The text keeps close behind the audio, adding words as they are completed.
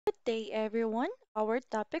day, everyone. Our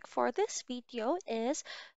topic for this video is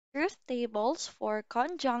truth tables for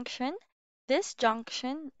conjunction,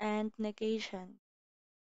 disjunction, and negation.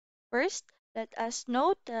 First, let us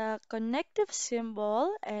note the connective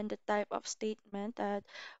symbol and the type of statement that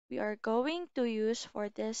we are going to use for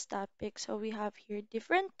this topic. So we have here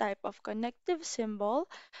different type of connective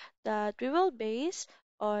symbol that we will base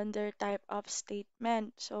on their type of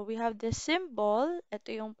statement. So we have this symbol,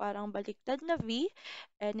 ito yung parang baliktad na V,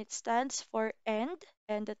 and it stands for and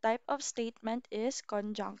the type of statement is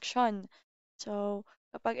conjunction. So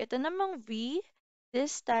kapag ito namang V,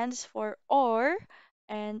 this stands for or,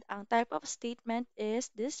 and ang type of statement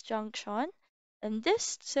is disjunction, and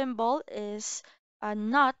this symbol is a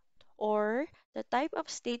not, or the type of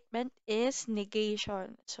statement is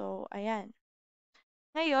negation. So, ayan.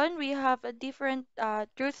 Ngayon, we have a different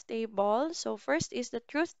truth table. So, first is the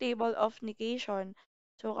truth table of negation.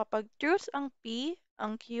 So, kapag truth ang P,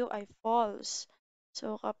 ang Q ay false.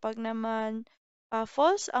 So, kapag naman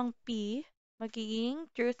false ang P,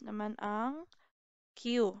 magiging truth naman ang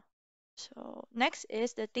Q. So, next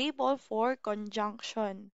is the table for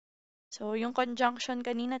conjunction. So, yung conjunction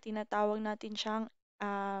kanina, tinatawag natin siyang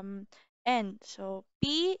and. So,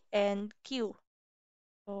 P and Q.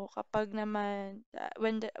 So kapag naman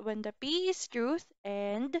when the P is truth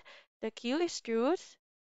and the Q is truth,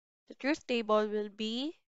 the truth table will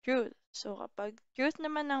be truth. So kapag truth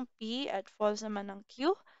naman ng P at false naman ng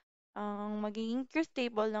Q, ang magiging truth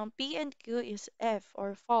table ng P and Q is F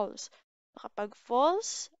or false. So, kapag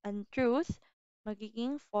false and truth,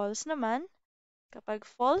 magiging false naman. Kapag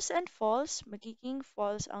false and false, magiging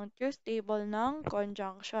false ang truth table ng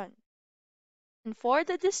conjunction. And for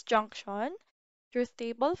the disjunction, truth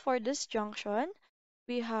table for disjunction,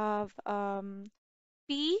 we have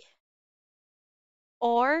P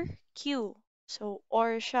or Q. So,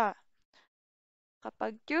 or siya.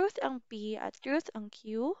 Kapag truth ang P at truth ang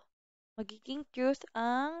Q, magiging truth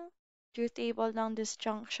ang truth table ng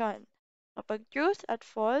disjunction. Kapag truth at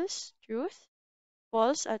false, truth.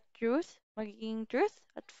 False at truth, magiging truth.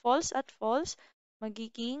 At false,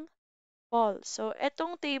 magiging false. So,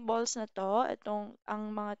 etong tables na to, ang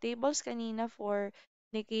mga tables kanina for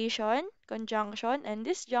negation, conjunction, and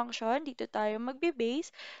disjunction, dito tayo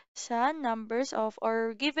magbe-base sa numbers of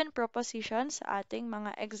or given propositions sa ating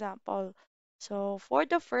mga example. So, for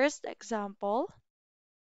the first example,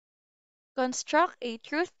 construct a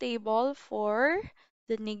truth table for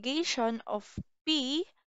the negation of P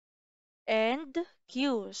and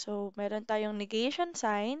Q. So, meron tayong negation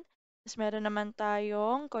sign, tapos meron naman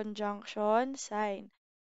tayong conjunction sign.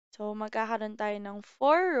 So, magkakaroon tayo ng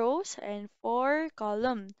 4 rows and 4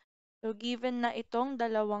 column. So, given na itong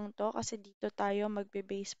dalawang to, kasi dito tayo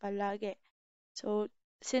magbe-base palagi. So,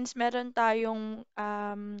 since meron tayong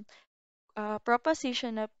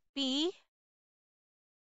proposition na P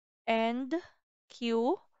and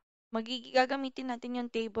Q, gagamitin natin yung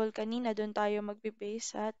table kanina. Doon tayo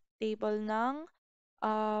magbe-base sa table ng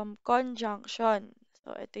conjunction.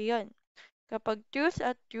 So, ito yun. Kapag truth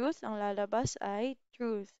at truth, ang lalabas ay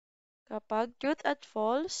truth. Kapag truth at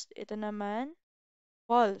false, ito naman,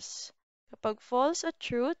 false. Kapag false at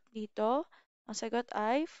truth, dito, ang sagot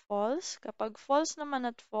ay false. Kapag false naman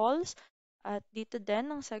at false, at dito din,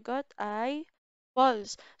 ang sagot ay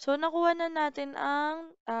false. So, nakuha na natin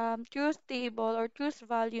ang truth table or truth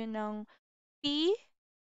value ng P,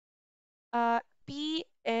 P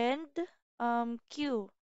and Q.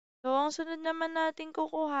 So, ang sunod naman natin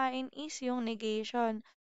kukuhain is yung negation.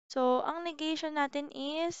 So, ang negation natin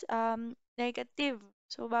is negative.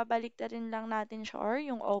 So, babalik na rin lang natin siya or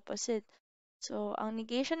yung opposite. So, ang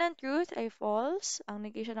negation ng truth ay false. Ang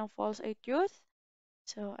negation ng false ay truth.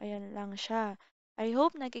 So, ayan lang siya. I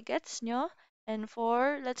hope nagigets nyo. And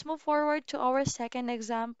let's move forward to our second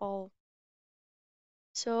example.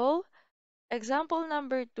 So, example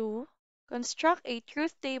number 2, construct a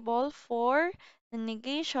truth table for the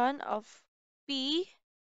negation of P.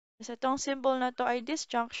 Kasi itong symbol na to ay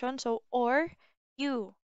disjunction, so or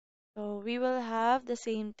Q. So, we will have the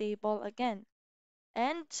same table again.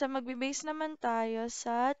 And sa magbe-base naman tayo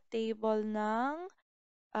sa table ng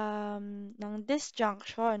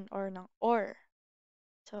disjunction or ng or.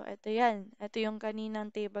 So, ito yan. Ito yung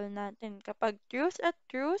kaninang table natin. Kapag truth at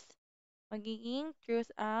truth, magiging truth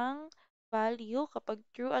ang value. Kapag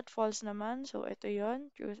true at false naman, so ito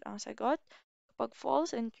yon, truth ang sagot. Kapag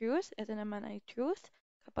false and truth, ito naman ay truth.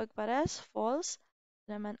 Kapag pares, false,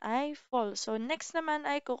 ito naman ay false. So next naman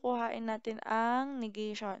ay kukuhain natin ang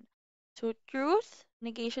negation. So truth,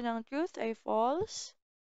 negation ng truth ay false.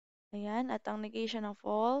 Ayan, at ang negation ng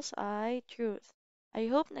false ay truth. I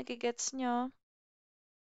hope nagigets nyo.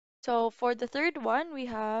 So for the third one, we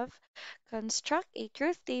have construct a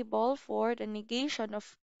truth table for the negation of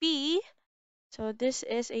P. So this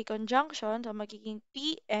is a conjunction, so magiging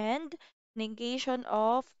P and negation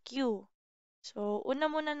of Q. So una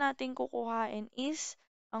muna natin kukuhain is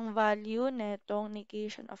ang value netong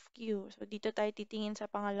negation of Q. So dito tayo titingin sa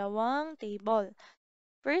pangalawang table.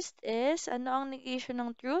 First is, ano ang negation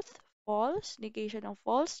ng truth? False. Negation ng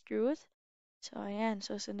false, truth. So, ayan.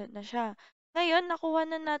 Susunod na siya. Ngayon, nakuha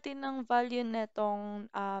na natin ang value netong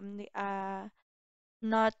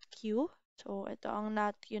not Q. So, ito ang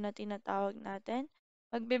not Q na tinatawag natin.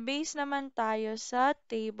 Magbe-base naman tayo sa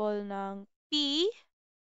table ng P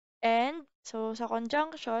and, so sa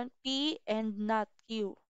conjunction, P and not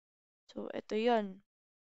Q. So, ito yon.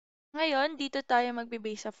 Ngayon, dito tayo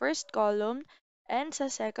magbe-base sa first column and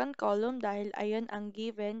sa second column dahil ayon ang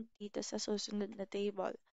given dito sa susunod na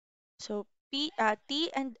table. So, T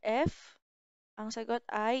and F, ang sagot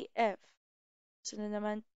ay F. Sunod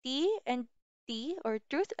naman T and T or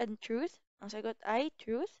truth and truth, ang sagot ay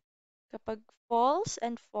truth. Kapag false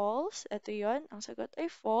and false, ito yon, ang sagot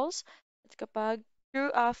ay false. At kapag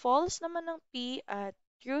false naman ang P at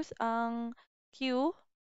truth ang Q,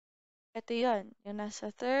 ito yon, yung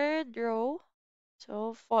nasa third row.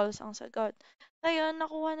 So, false ang sagot. Ngayon,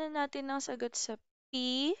 nakuha na natin ang sagot sa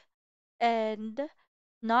P and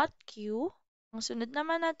not Q. Ang sunod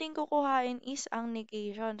naman natin kukuhain is ang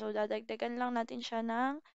negation. So, dadagdagan lang natin siya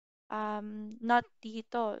ng not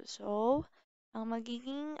dito. So, ang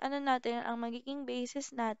magiging, ano natin, ang magiging basis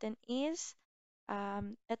natin is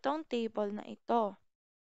itong table na ito.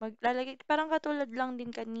 Maglalagay, parang katulad lang din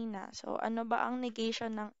kanina. So, ano ba ang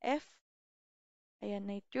negation ng F? Ayan,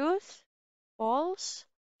 ay truth, false,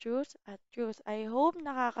 truth, at truth. I hope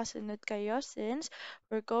nakakasunod kayo since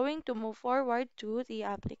we're going to move forward to the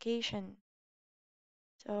application.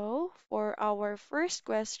 So, for our first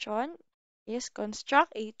question is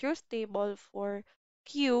construct a truth table for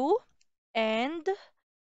Q and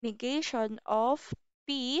negation of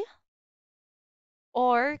P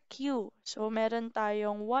or Q. So, meron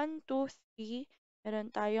tayong 1, 2, 3,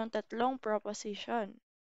 meron tayong tatlong proposition.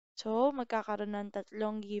 So, magkakaroon ng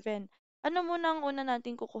tatlong given. Ano muna ang una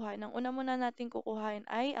natin kukuhain? Ang una muna natin kukuhain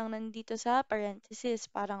ay ang nandito sa parenthesis.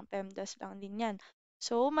 Parang PEMDAS lang din yan.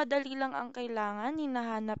 So, madali lang ang kailangan.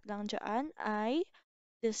 Hinahanap lang dyan ay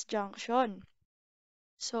disjunction.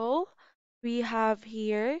 So, we have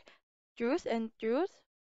here truth and truth.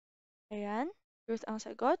 Ayan. Truth ang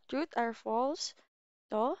sagot. Truth or false.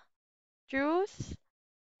 To. Truth,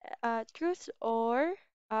 truth or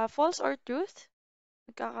false or truth.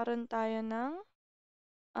 Magkakaroon tayo ng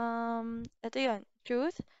ito yun,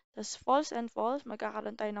 truth, tas false and false,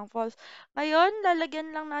 magkakaroon tayo ng false. Ngayon,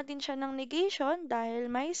 lalagyan lang natin siya ng negation dahil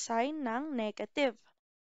may sign ng negative.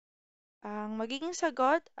 Ang magiging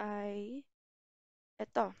sagot ay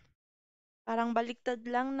ito. Parang baliktad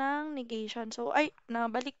lang ng negation. So, ay,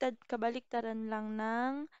 kabaliktaran lang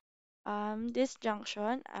ng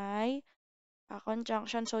disjunction ay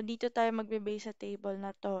conjunction. So, dito tayo magbe-base sa table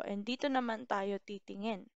na to. And dito naman tayo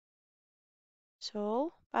titingin. So,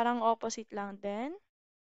 parang opposite lang din.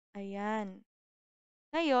 Ayan.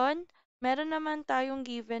 Ngayon, meron naman tayong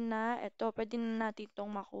given na ito, pwede na natin itong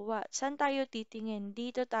makuha. Saan tayo titingin?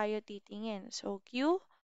 Dito tayo titingin. So, Q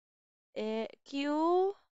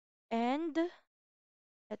and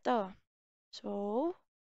ito. So,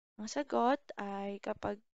 ang sagot ay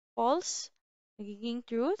kapag false, magiging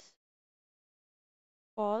truth,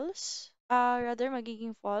 false, rather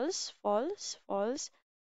magiging false, false, false,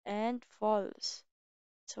 and false.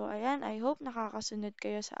 So, ayan, I hope nakakasunod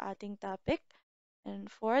kayo sa ating topic. And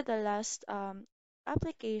for the last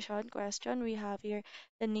application question, we have here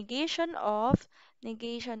the negation of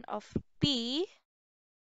P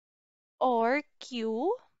or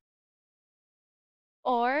Q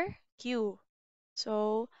or Q.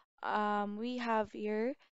 So we have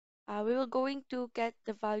here, we will going to get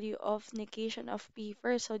the value of negation of P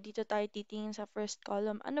first. So dito tayo titingin sa first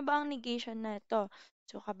column. Ano ba ang negation na ito?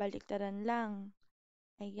 So kabaliktaran lang.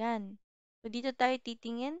 Ayan. So, dito tayo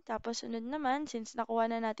titingin. Tapos, sunod naman, since nakuha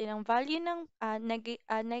na natin ang value ng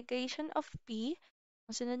negation of P,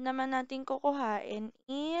 ang sunod naman natin kukuhain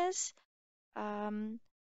is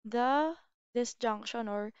the disjunction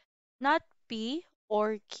or not P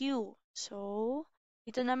or Q. So,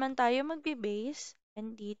 dito naman tayo magbe-base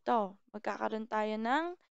and dito. Magbe-base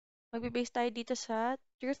tayo dito sa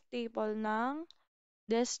truth table ng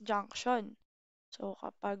disjunction. So,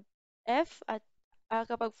 kapag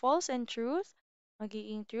false and truth,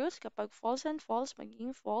 magiging truth. Kapag false and false,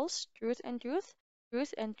 magiging false. Truth and truth.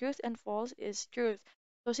 Truth and truth and false is truth.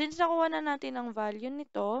 So, since nakuha na natin ang value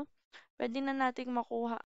nito, pwede na nating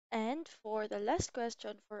makuha And for the last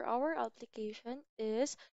question for our application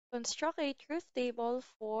is construct a truth table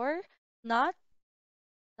for not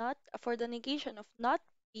not for the negation of not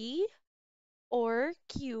P or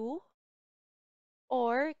Q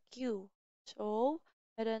or Q. So,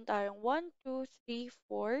 meron tayong 1, 2, 3,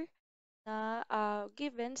 4 na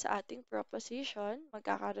given sa ating proposition.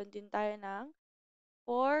 Magkakaroon din tayo ng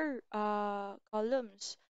 4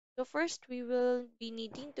 columns. So first, we will be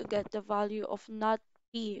needing to get the value of not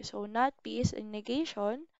P. So not P is a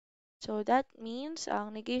negation. So that means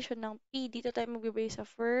ang negation ng P, dito tayo magbibase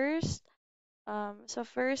sa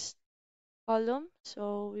first column.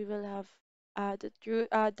 So we will have the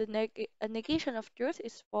negation of truth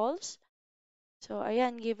is false. So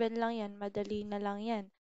ayan, given lang yan, madali na lang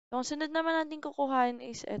yan. So ang sunod naman natin kukuhain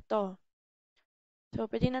is ito. So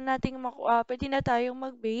pwede na tayong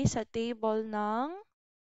mag-base sa table ng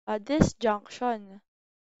disjunction.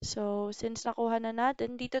 So since nakuha na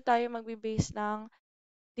natin, dito tayo magbe-base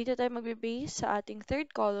sa ating third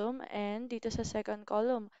column and dito sa second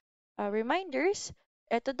column. Reminders,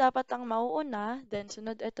 ito dapat ang mauuna, then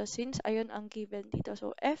sunod ito since ayun ang given dito.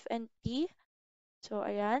 So F and T, so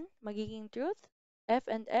ayan, magiging truth. F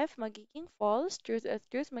and F magiging false, truth at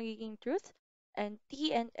truth magiging truth, and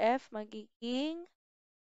T and F magiging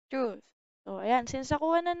truth. So, ayan. Since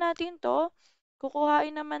nakuha na natin to,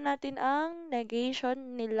 kukuhain naman natin ang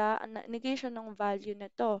negation ng value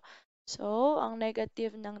nito. So, ang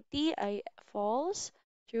negative ng T ay false,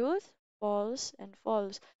 truth, false, and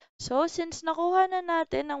false. So, since nakuha na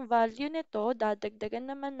natin ang value nito, dadagdagan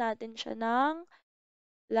naman natin siya ng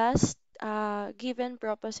last given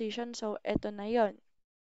proposition. So, eto na yon.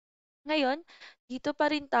 Ngayon, dito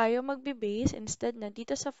pa rin tayo magbe-base instead na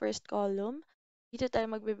dito sa first column. Dito tayo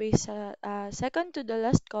magbe-base sa second to the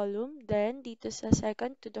last column, then dito sa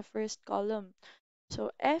second to the first column.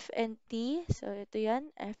 So, F and T, so ito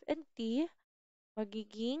yan, F and T,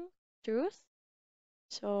 magiging truth.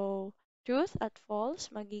 So, truth at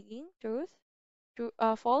false, magiging truth.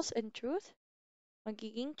 False and truth,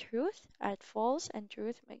 magiging truth. At false and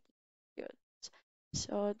truth, magiging truth.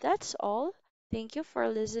 So, that's all. Thank you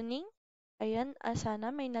for listening. Ayan,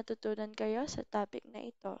 sana may natutunan kayo sa topic na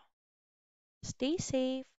ito. Stay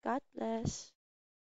safe. God bless.